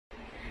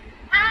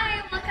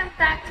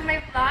to my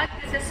vlog.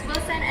 This is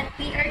Wilson and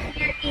we are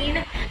here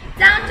in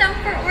downtown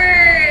Fort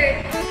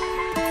Worth.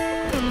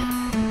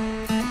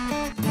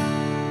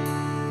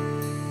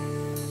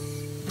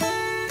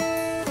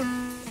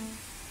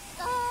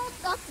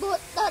 Takbo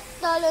at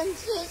talon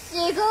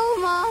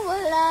sisigaw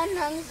mawala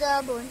ng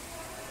sabon.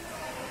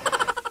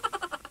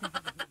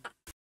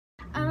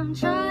 I'm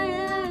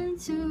trying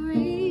to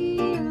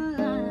realize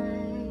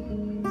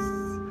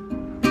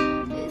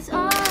it's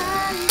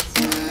alright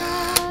to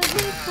not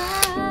be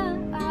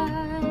fine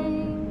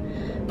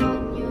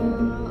when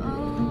you're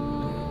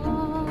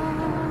old.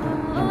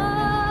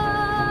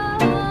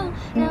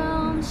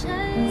 Now I'm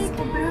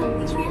shaking all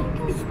this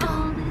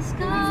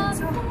confidence.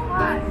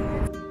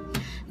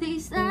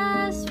 These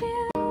last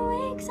few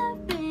weeks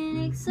I've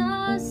been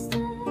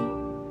exhausted.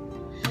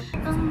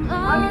 I'm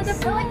lost in the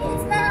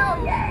Philippines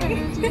now,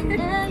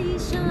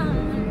 imagination.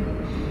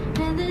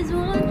 And there's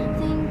one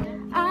thing that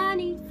I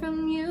need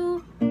from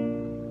you.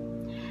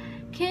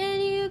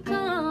 Can you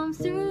come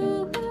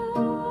through?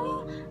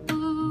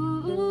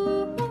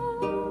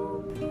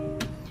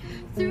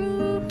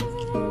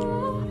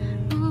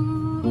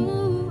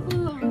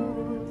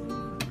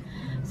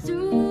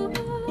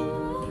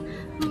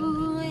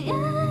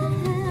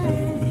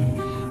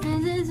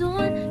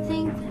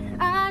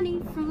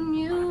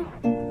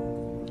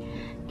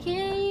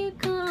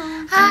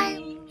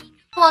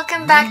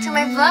 Welcome back to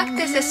my vlog.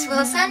 This is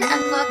Wilson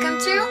and welcome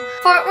to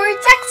Fort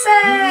Worth,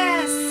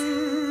 Texas.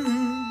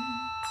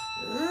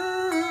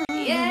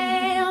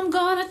 Yeah, I'm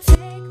gonna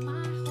take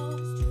my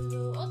horse to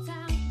the old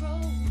town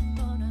road. I'm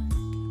gonna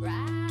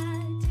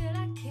ride till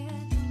I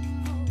can't no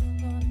more.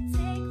 I'm gonna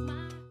take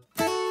my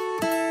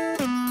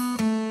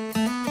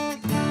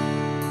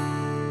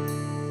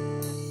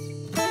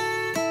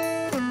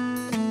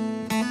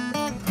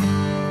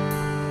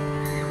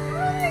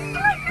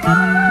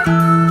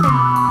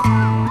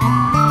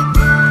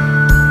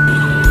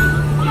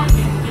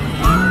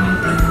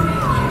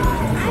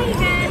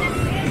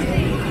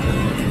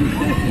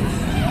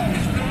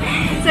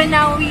So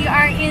now we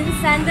are in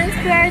Sandon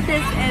Square.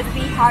 This is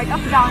the heart of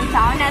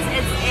downtown as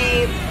it's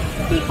a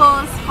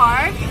people's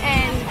park,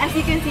 and as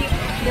you can see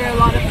there are a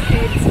lot of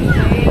kids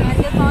playing at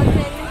the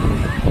fountain.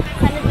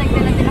 Sana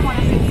nagdala din ako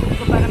ng swimsuit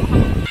ko para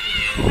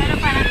pero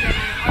parang ganun.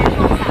 Or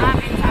kung sa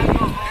amin sa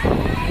Agoo,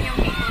 yung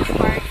people's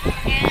park.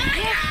 And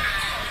yeah,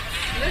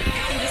 look, you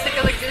can just take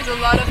a look. There's a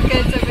lot of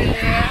kids over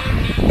there.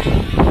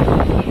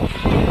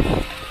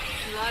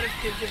 A lot of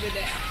kids over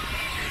there.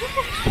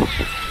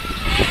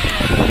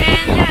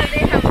 And yeah,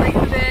 they have like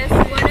this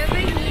one over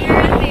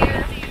here,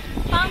 their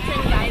fountain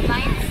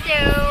guidelines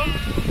too.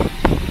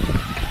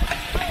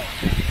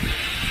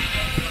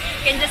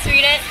 You can just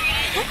read it.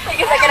 I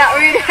guess I cannot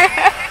read it.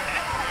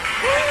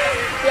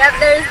 Yep,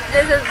 this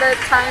is the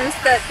times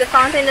that the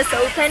fountain is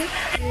open.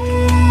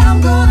 I'm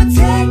gonna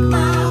take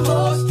my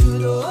horse to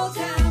the old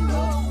town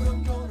road.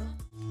 I'm gonna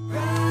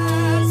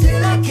ride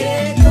till I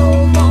can't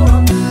no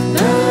more.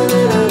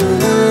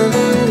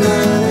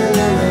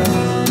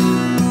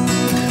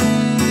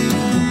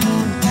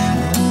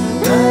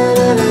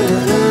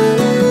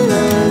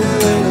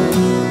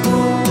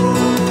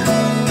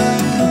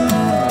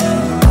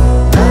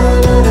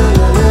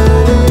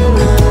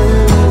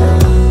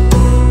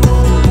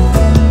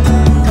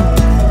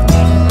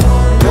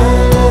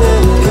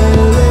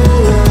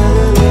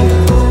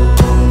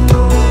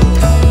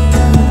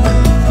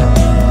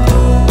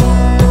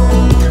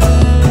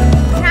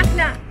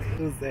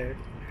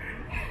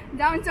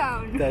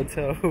 Downtown.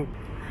 Downtown.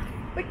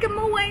 We come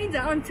away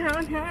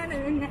downtown.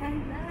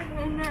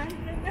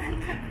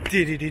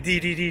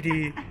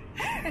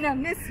 And I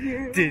miss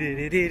you.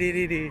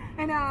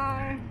 And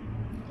I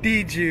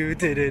Need you.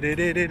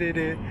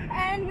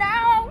 and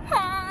now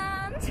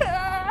I'm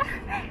sure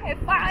if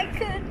I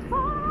could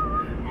fall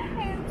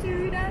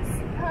into the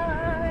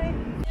sky.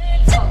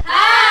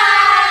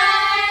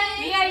 Hi!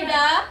 We are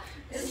the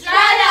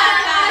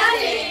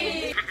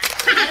Shoutouts!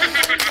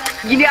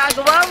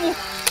 Ginagawa mo.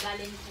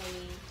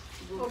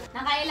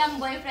 Nakailang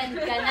boyfriend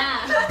ka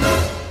na?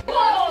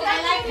 I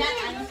like that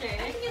answer.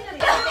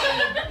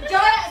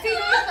 Joy,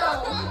 sino ito?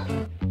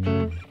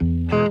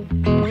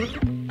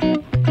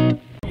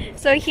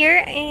 So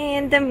here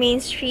in the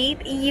main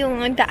street,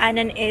 yung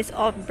daanan is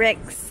all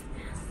bricks.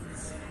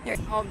 They're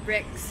all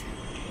bricks.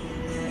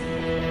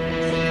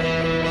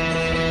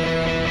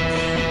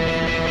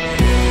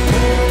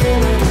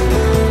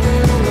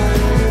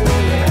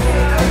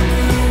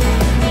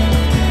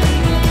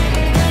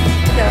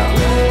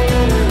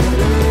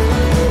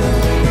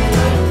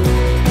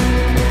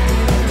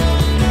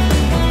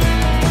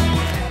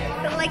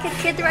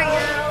 Right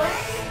now.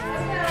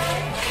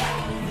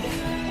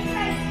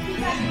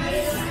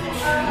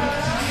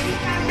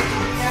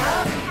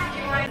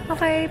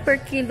 Okay,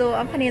 per kilo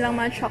ang kanilang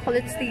mga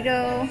chocolates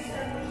dito.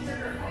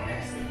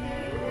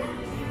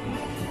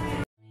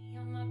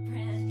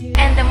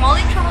 And the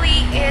Molly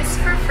Trolley is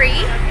for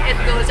free. It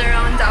goes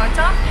around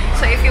downtown.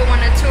 So if you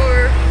want to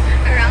tour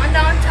around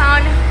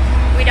downtown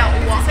without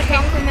walking, it's a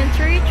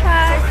complimentary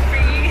track.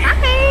 Free.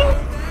 Hi!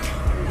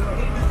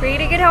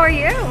 Pretty good, how are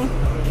you?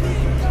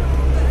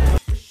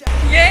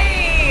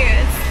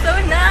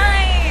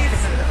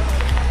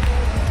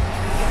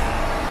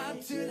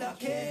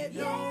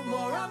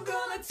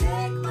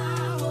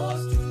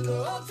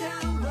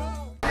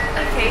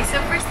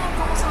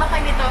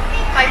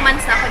 5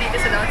 months na ako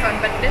dito sa downtown,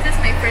 but this is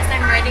my first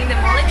time riding the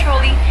Molly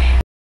Trolley.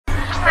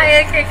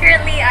 Hi, okay,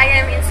 currently I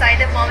am inside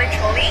the Molly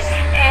Trolley,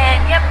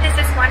 and yep, this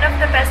is one of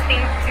the best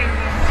things to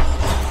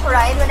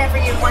ride whenever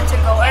you want to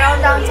go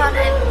around downtown,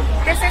 and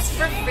this is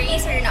for free,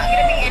 so you're not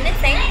gonna pay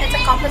anything. It's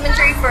a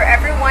complimentary for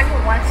everyone who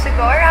wants to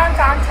go around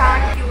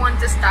downtown. If you want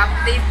to stop,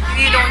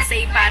 you don't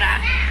say para.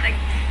 Like,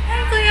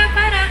 hey, kuya,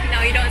 para.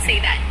 No, you don't say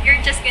that.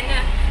 You're just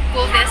gonna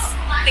pull this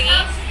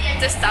thingy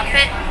to stop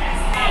it.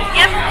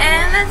 Yep,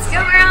 and let's go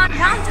around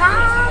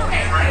downtown.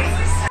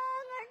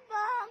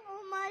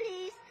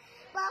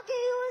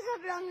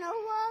 Pakiusap lang na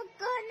huwag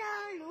ka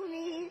nang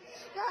lumis.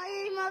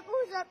 Dahil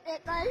mag-usap,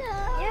 teka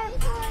lang. Yep.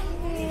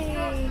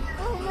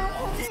 Kung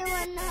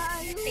makumiwan na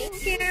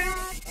Thank you.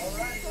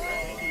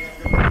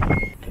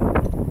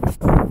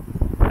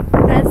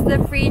 That's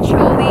the free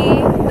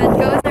trolley that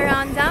goes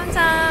around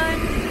downtown.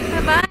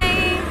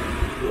 Bye-bye.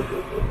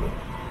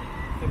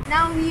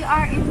 Now we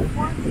are in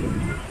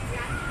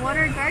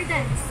Water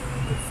Gardens.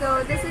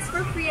 So this is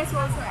for free as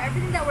well. So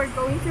everything that we're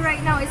going to right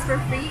now is for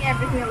free.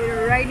 Everything that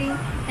we're riding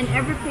and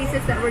every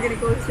places that we're gonna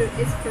go to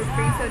is for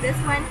free. So this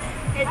one,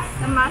 it's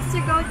a must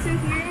to go to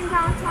here in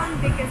downtown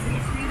because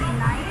it's really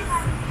nice.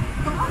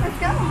 Come on, let's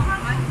go.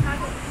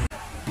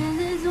 And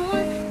there's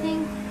one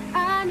thing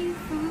I need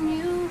from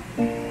you.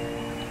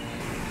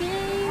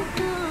 Can you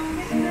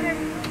come?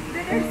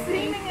 They're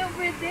swimming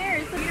over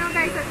there. So you know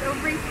guys, that's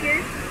over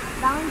here,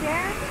 down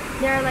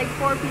there are like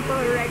 4 people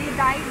who already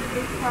died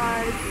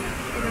because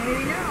I don't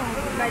really know.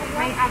 But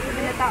may active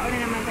na tao na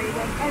naman tayo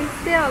doon. And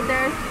still,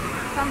 there's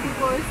some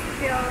people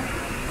still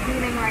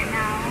swimming right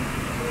now.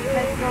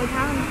 Let's go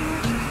down.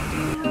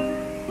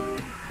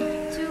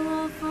 To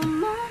all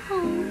from my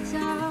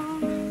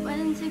hometown,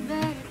 went to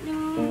bed at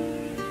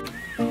noon.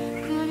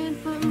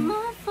 Couldn't put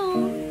my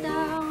phone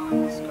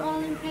down,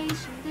 scrolling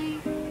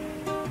patiently.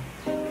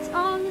 It's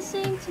all the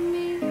same to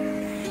me.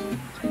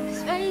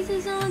 His face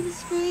is on the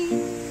screen.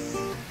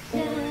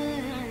 Yeah,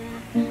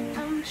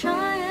 I'm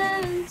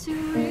trying to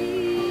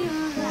realize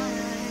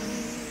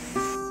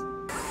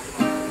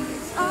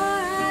it's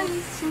alright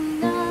to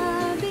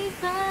not be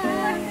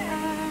fine.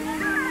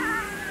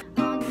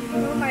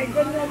 Oh my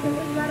goodness, this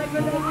is not a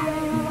good idea.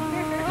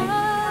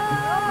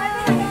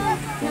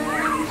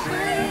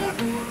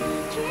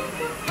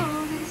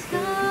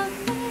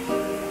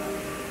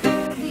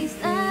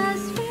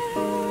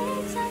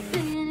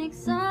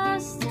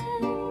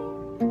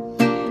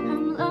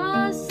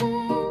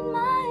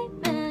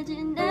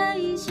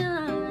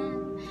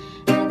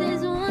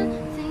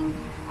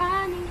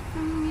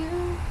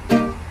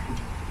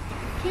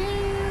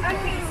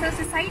 So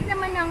sa side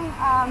naman ng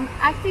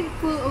active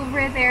pool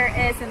over there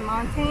is a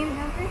mountain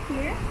over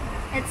here.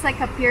 It's like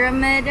a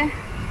pyramid,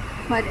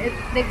 but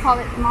they call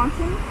it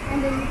mountain.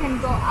 And then you can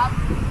go up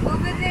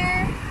over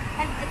there.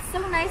 And it's so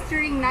nice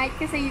during night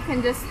because you can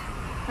just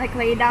like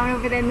lay down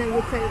over there and then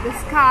look at the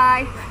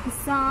sky, the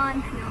sun.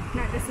 No,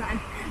 not the sun.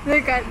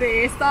 Look at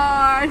the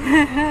stars.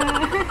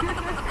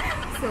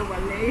 So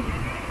balay.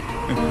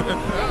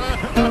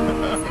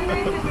 So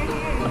nice over here.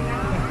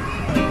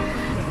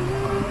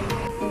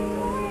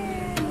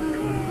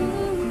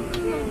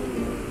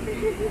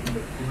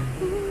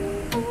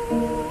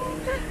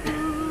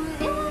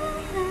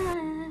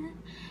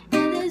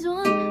 And there's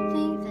one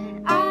thing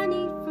that I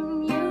need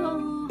from you.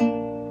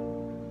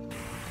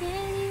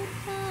 Can you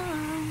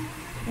come?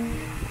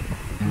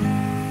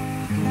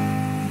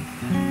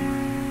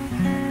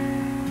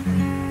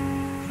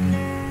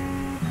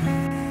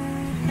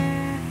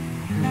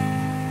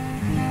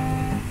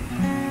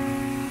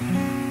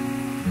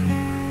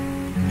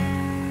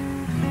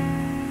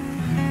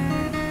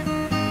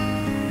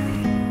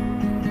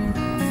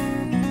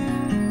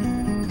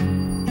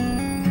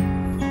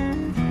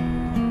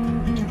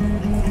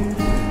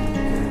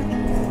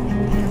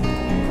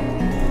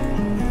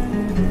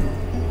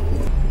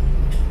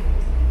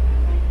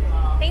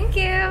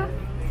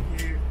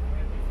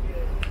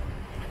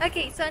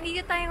 Okay, so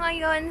nandito tayo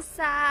ngayon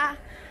sa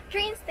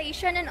train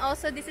station, and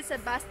also this is a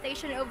bus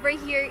station over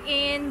here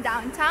in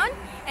downtown,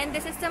 and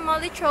this is the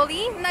Molly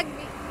Trolley.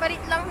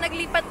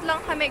 Naglipat lang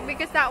kami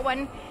because that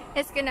one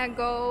is gonna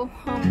go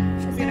home.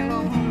 She's gonna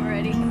go home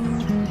already.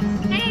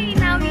 Hey,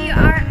 now we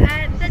are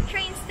at the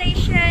train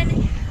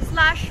station /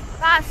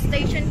 bus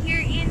station here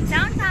in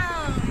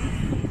downtown.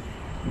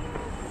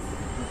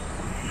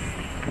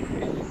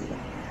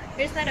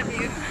 Here's that a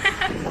view.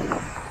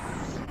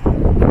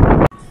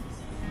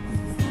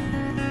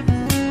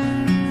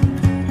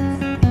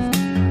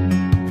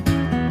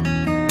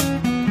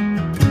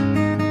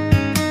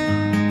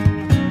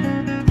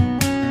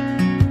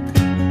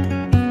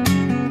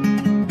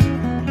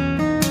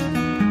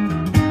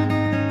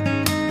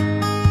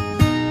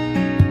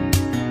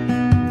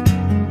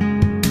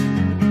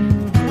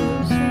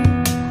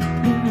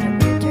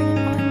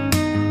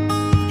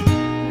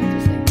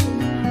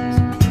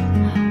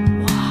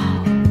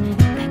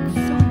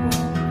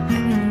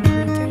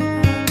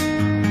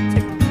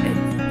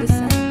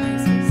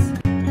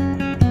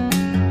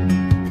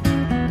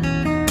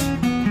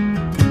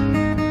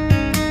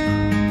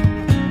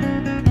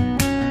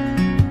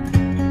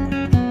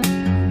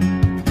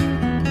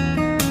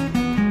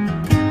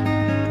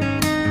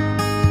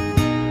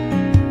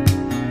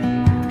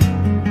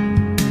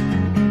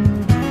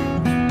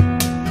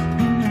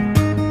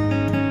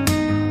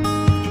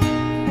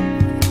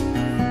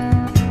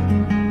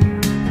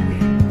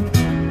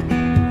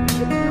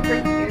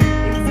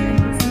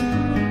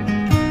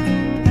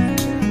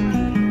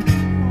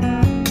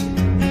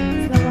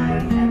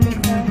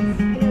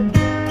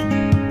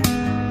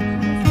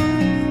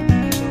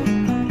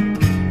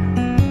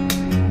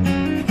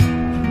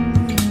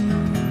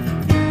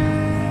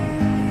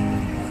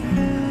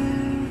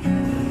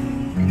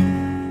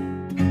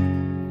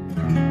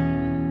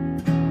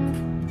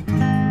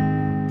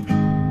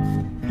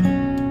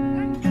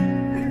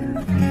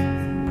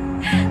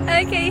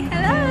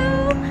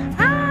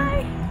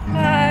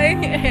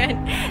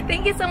 And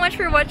thank you so much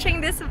for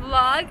watching this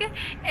vlog,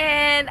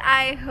 and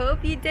I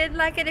hope you did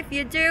like it. If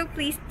you do,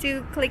 please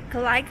do click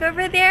like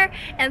over there,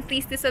 and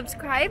please do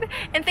subscribe.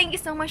 And thank you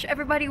so much,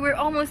 everybody. We're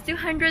almost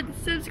 200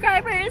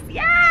 subscribers.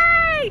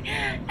 Yay!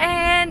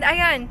 And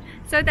ayan,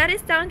 so that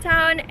is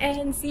downtown,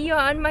 and see you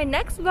on my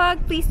next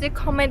vlog. Please do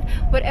comment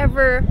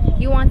whatever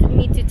you wanted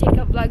me to take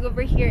a vlog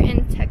over here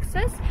in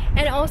Texas,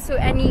 and also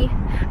any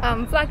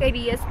vlog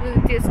ideas.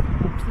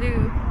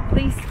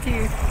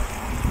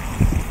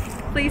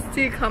 Please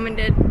do comment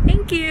it.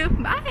 Thank you.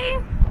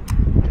 Bye.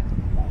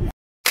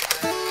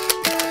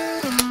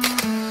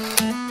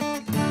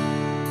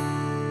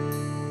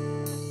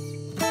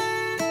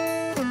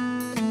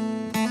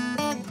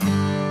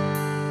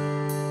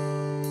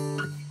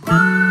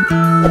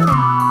 Thank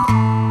you.